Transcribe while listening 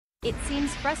It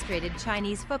seems frustrated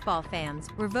Chinese football fans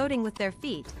were voting with their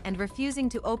feet and refusing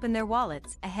to open their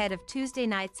wallets ahead of Tuesday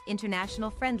night's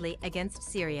international friendly against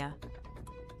Syria.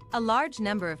 A large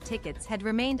number of tickets had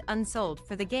remained unsold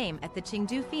for the game at the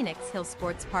Chengdu Phoenix Hill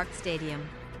Sports Park Stadium.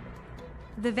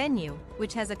 The venue,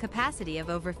 which has a capacity of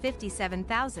over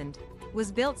 57,000,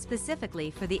 was built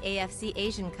specifically for the AFC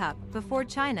Asian Cup before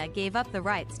China gave up the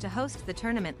rights to host the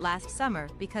tournament last summer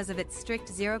because of its strict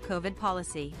zero-COVID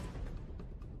policy,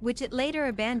 which it later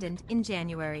abandoned in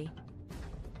January.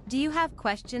 Do you have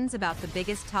questions about the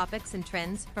biggest topics and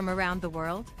trends from around the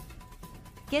world?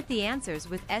 Get the answers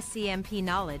with SCMP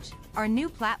Knowledge, our new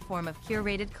platform of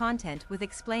curated content with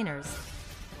explainers,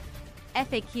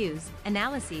 FAQs,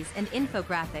 analyses and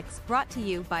infographics brought to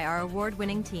you by our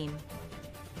award-winning team.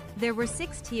 There were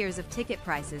 6 tiers of ticket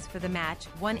prices for the match: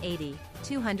 180,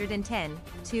 210,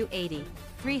 280,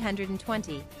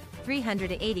 320,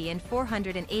 380 and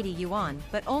 480 yuan,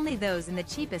 but only those in the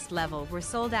cheapest level were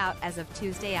sold out as of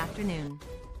Tuesday afternoon.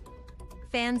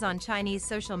 Fans on Chinese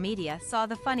social media saw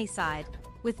the funny side,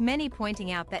 with many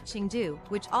pointing out that Chengdu,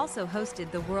 which also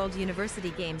hosted the World University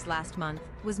Games last month,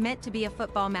 was meant to be a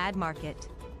football mad market.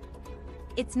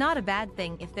 It's not a bad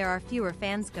thing if there are fewer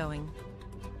fans going.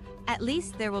 At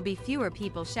least there will be fewer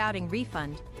people shouting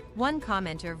refund, one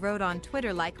commenter wrote on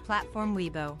Twitter-like platform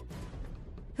Weibo.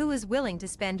 Who is willing to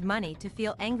spend money to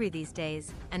feel angry these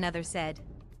days, another said.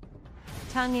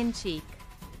 Tongue-in-cheek.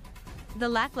 The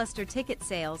lackluster ticket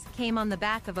sales came on the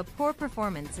back of a poor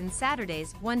performance in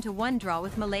Saturday's 1-1 draw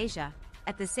with Malaysia,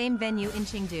 at the same venue in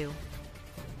Chengdu.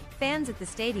 Fans at the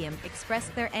stadium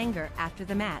expressed their anger after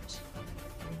the match,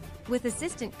 with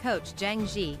assistant coach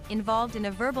Zhang Ji involved in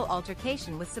a verbal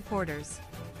altercation with supporters.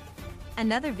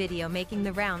 Another video making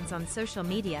the rounds on social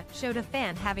media showed a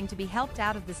fan having to be helped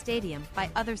out of the stadium by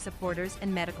other supporters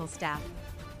and medical staff,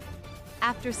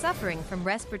 after suffering from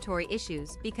respiratory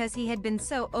issues because he had been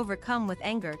so overcome with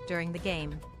anger during the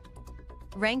game.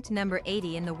 Ranked number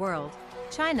 80 in the world,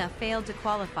 China failed to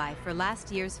qualify for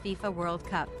last year's FIFA World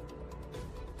Cup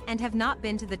and have not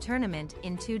been to the tournament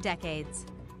in 2 decades.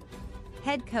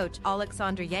 Head coach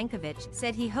Alexander Yankovic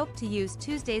said he hoped to use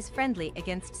Tuesday's friendly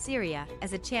against Syria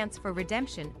as a chance for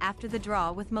redemption after the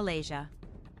draw with Malaysia.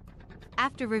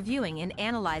 After reviewing and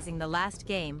analyzing the last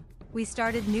game, we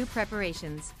started new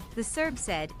preparations, the Serb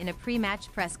said in a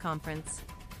pre-match press conference.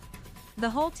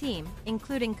 The whole team,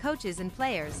 including coaches and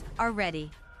players, are ready.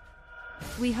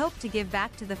 We hope to give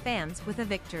back to the fans with a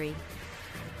victory.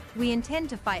 We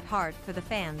intend to fight hard for the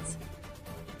fans.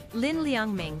 Lin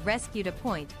Liangming rescued a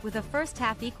point with a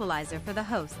first-half equalizer for the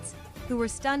hosts, who were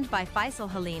stunned by Faisal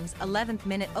Halim's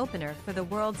 11th-minute opener for the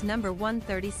world's number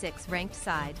 136 ranked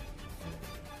side.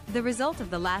 The result of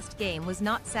the last game was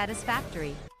not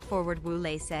satisfactory, forward Wu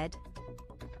Lei said.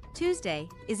 Tuesday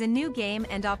is a new game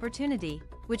and opportunity,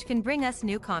 which can bring us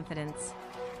new confidence.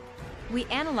 We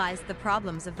analyzed the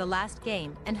problems of the last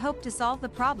game and hope to solve the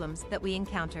problems that we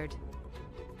encountered.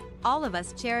 All of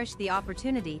us cherish the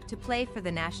opportunity to play for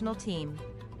the national team.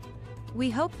 We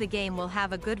hope the game will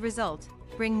have a good result,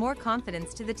 bring more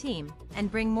confidence to the team, and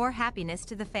bring more happiness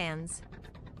to the fans.